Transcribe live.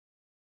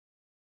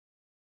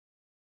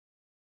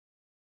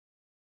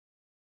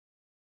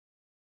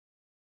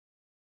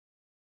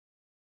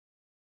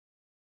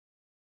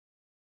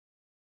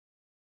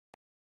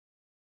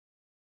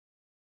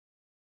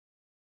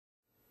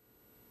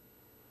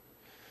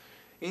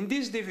In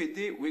this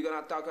DVD, we're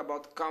gonna talk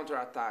about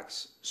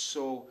counterattacks.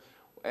 So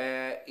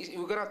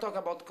we're gonna talk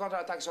about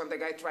counterattacks when the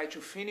guy tries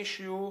to finish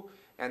you,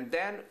 and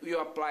then you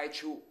apply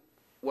to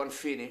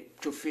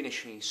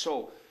finishing.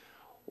 So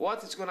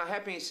what is gonna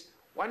happen is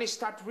when you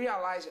start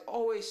realizing,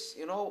 always,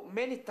 you know,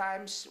 many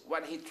times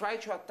when he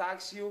tries to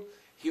attack you,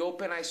 he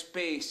open a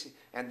space,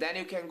 and then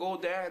you can go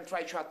there and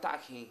try to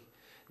attack him.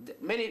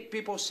 Many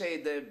people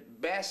say the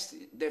best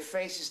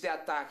defense is the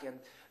attack, and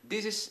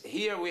this is,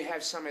 here we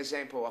have some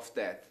example of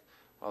that.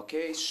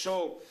 Okay,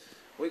 so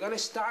we're gonna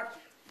start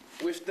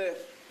with the,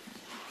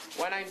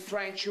 when I'm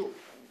trying to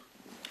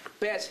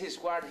pass his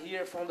guard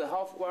here from the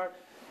half guard,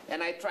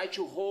 and I try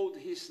to hold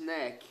his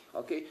neck.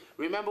 Okay,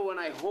 remember when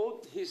I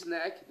hold his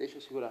neck, deixa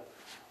eu segurar.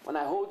 When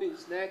I hold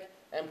his neck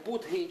and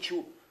put him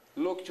to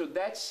look to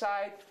that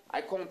side,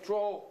 I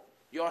control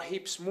your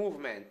hips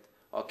movement.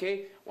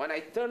 Okay, when I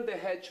turn the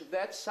head to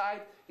that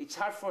side, it's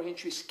hard for him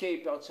to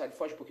escape outside.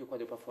 Foge pouquinho o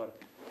quadril para fora.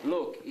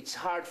 Look, it's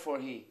hard for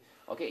him.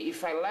 Okay,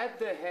 if I let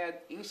the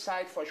head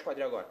inside, foge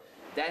quadril agora,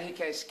 then he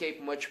can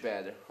escape much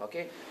better.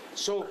 Okay,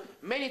 so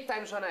many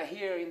times when I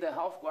hear in the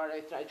half guard,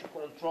 I try to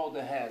control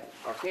the head.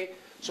 Okay,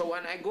 so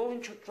when I'm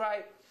going to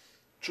try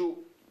to,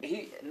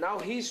 now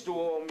he's doing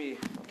on me.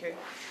 Okay,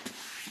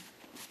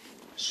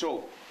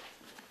 so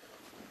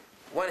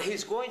when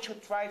he's going to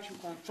try to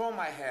control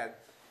my head,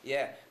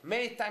 yeah,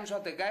 many times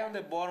what the guy on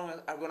the bottom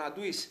are gonna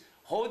do is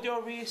hold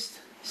your wrist,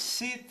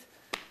 sit,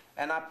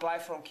 and apply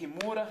from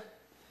Kimura,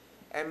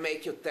 and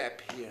make you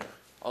tap here.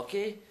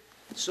 Okay,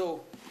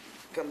 so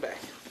come back.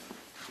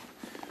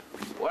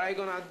 What I'm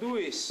gonna do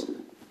is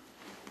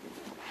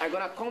I'm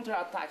gonna counter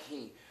attack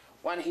him.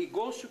 When he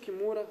goes to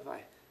Kimura,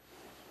 vai.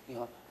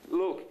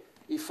 Look,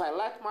 if I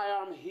let my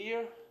arm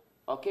here,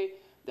 okay,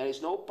 there is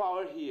no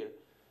power here.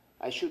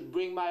 I should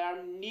bring my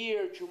arm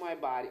near to my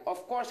body.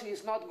 Of course,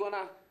 he's not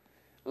gonna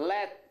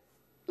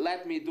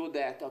let me do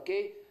that,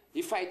 okay?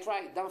 If I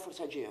try, dá uma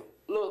forçadinha.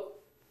 Look,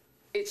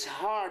 it's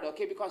hard,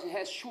 okay, because he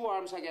has two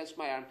arms against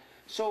my arm.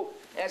 So,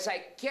 as I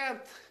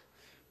can't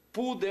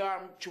pull the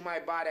arm to my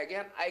body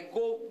again, I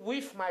go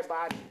with my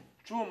body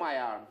through my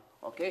arm,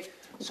 okay?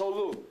 So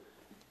look,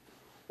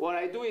 what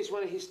I do is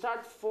when he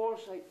starts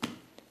force, I,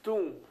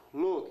 boom,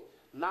 look.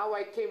 Now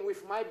I came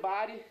with my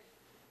body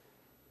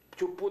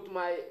to put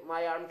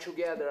my arm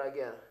together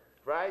again,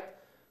 right?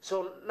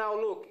 So now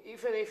look,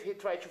 even if he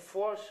tries to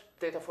force,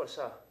 tenta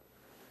forçar.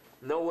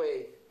 No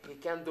way, he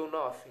can't do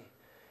nothing.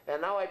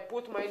 And now I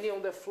put my knee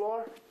on the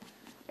floor,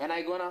 and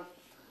I'm gonna,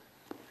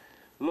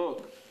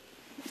 look,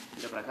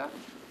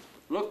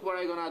 look what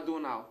I'm gonna do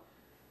now.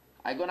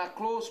 I'm gonna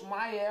close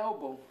my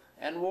elbow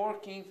and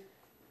working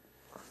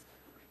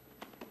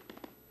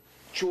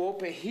to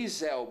open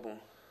his elbow.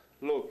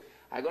 Look,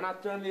 I'm gonna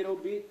turn a little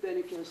bit, then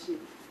you can see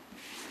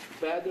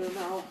better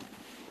now.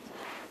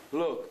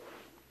 Look.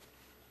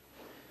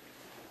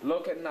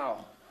 Look at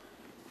now.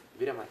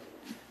 Vira mais.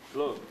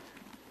 Look.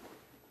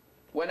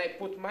 When I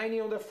put my knee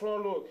on the floor,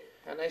 look,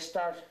 and I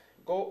start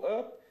go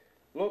up,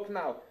 look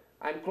now.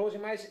 I'm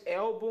closing my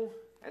elbow,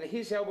 and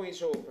his elbow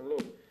is open.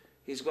 Look,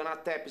 he's gonna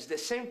tap. It's the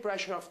same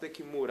pressure of the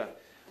Kimura.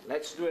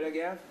 Let's do it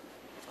again.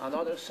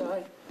 Another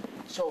side.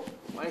 So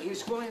when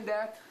he's going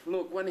that,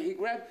 look, when he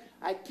grab,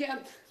 I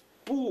can't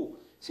pull.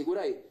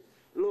 Segura aí.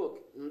 Look,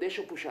 não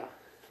deixa eu puxar.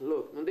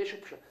 Look, não deixa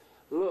eu puxar.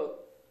 Look,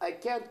 I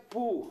can't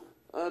pull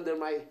under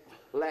my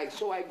leg,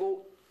 so I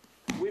go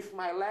with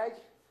my leg,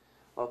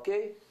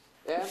 okay,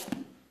 and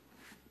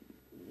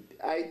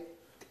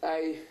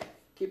I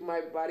keep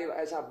my body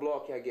as a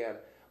block again,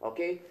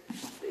 okay.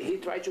 He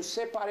tried to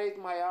separate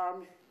my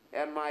arm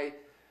and my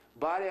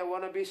body. I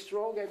want to be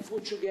strong and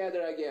put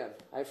together again.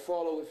 I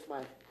follow with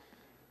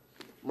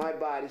my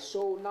body.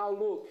 So now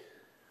look,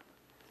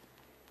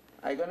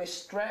 I'm gonna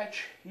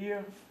stretch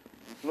here.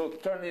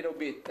 Look, turn a little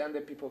bit, then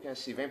the people can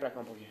see. Vem pra cá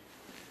um pouquinho.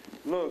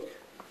 Look.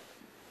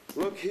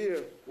 Look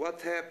here,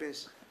 what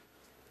happens.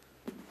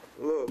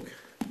 Look,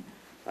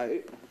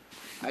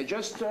 I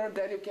just turned,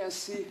 then you can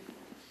see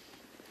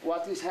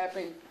what is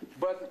happening.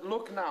 But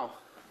look now.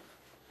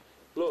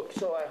 Look,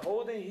 so I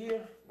hold it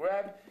here,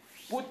 grab,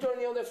 put your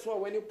knee on the floor.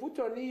 When you put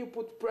your knee, you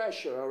put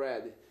pressure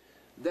already.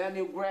 Then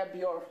you grab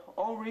your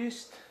own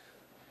wrist,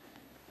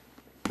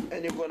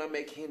 and you're gonna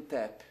make him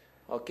tap.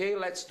 Okay,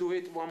 let's do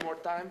it one more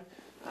time.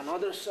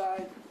 Another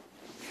side.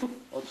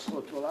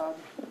 Outro lado.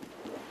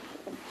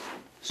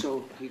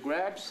 So he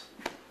grabs,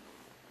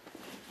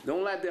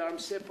 don't let the arm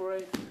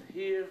separate,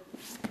 here,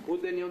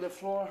 put the knee on the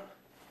floor,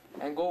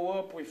 and go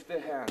up with the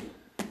hand.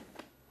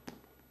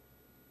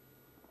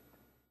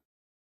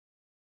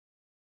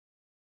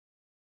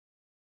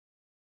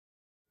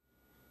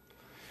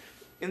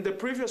 In the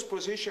previous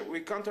position,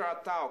 we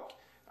attack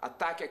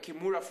a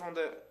Kimura from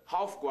the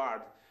half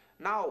guard.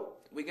 Now,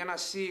 we're gonna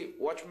see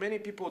what many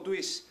people do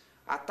is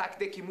attack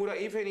the Kimura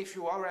even if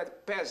you already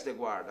passed the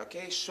guard,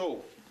 okay?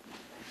 So,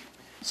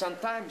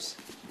 sometimes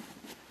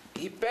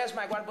he passed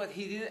my guard, but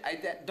I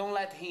don't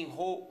let him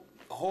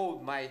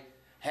hold my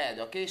head,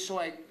 okay? So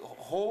I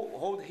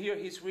hold here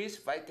his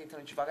wrist, vai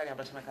tentando devagarinho,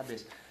 abraçando a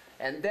cabeça.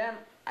 And then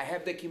I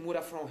have the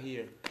Kimura from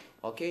here,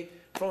 okay?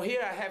 From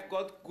here I have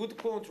got good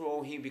control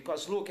on him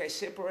because look, I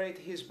separate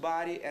his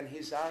body and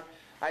his arm.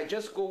 I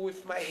just go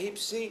with my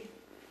hips in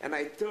and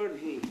I turn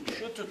him. He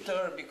should to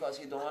turn because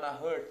he don't want to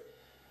hurt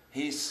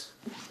his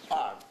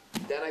arm.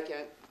 Then I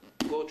can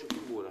go to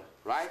Kimura,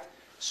 right?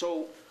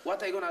 So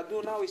what I'm gonna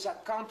do now is a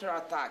counter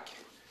attack.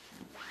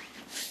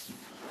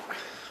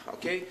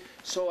 Okay,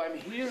 so I'm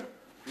here,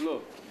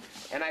 look,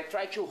 and I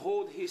try to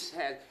hold his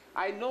head.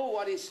 I know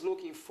what he's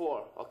looking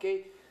for,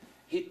 okay?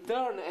 He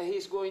turned and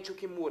he's going to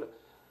Kimura.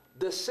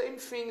 The same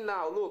thing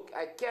now, look,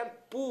 I can't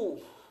pull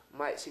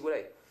my, segura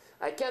aí.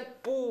 I can't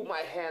pull my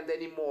hand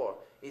anymore.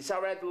 It's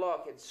already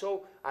locked.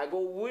 So I go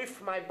with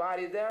my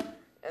body there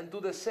and do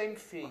the same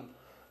thing,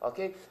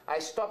 okay? I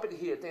stop it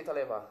here, tenta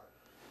levar.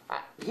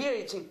 Here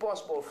it's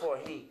impossible for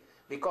him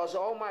because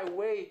all my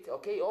weight,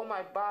 okay, all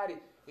my body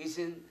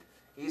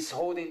is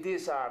holding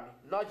this arm.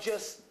 Not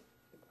just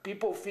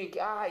people think,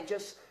 I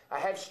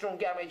have strong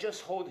arm, I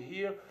just hold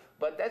here,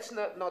 but that's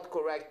not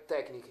correct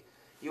technique.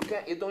 You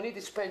don't need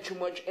to spend too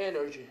much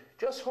energy.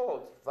 Just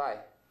hold, vai.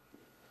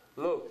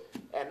 Look,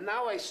 and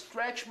now I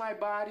stretch my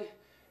body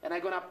and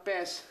I'm gonna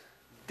pass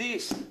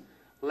this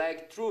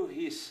leg through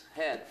his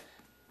head.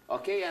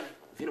 Okay, and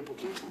vira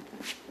pouquinho.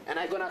 And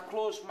I'm gonna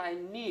close my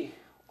knee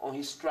on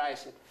his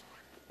tricep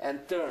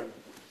and turn.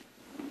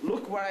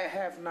 Look what I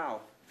have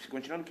now.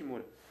 Continuando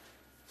Kimura.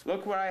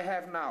 Look what I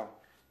have now.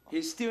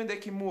 He's still in the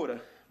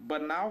Kimura,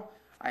 but now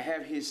I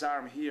have his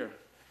arm here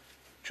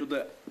to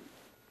the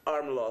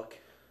arm lock.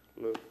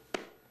 Look.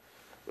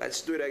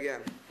 Let's do it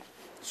again.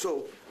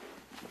 So,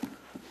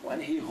 when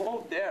he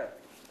hold there,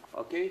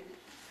 okay,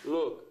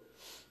 look,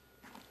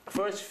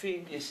 first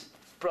thing is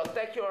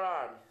protect your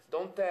arm,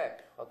 don't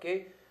tap,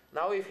 okay?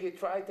 Now if he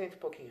try, tenta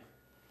pouquinho.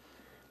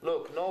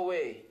 Look, no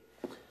way.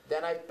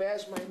 Then I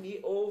pass my knee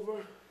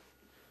over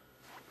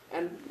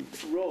and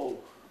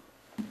roll.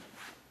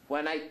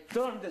 When I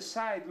turn the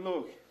side,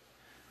 look,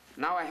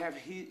 now I have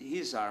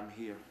his arm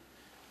here.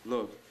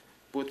 Look,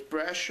 put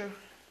pressure,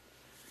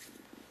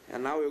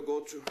 and now we'll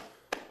go to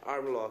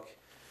arm lock.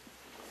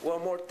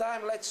 One more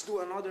time, let's do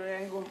another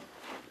angle.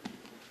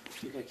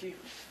 Fica aqui.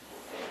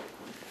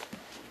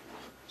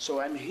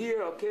 So I'm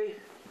here, okay?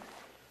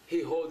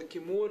 He hold the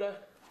Kimura.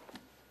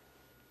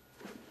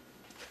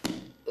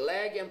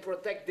 Leg and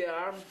protect the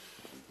arm.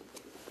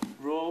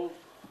 Roll.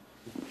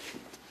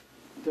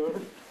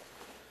 Turn.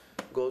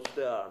 Go to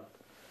the arm.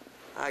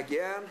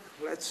 Again,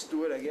 let's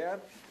do it again.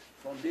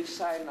 From this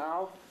side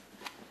now.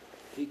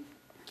 He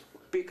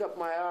pick up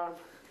my arm.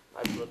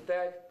 I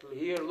protect.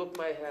 Here, look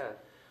my hand.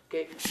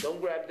 Okay,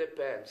 don't grab the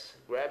pants.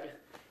 Grab it.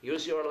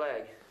 Use your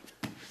leg.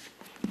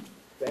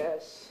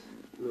 Pass.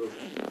 Look.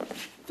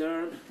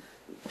 Turn.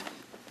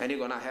 And you're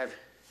gonna have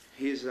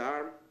his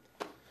arm.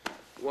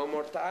 One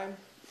more time.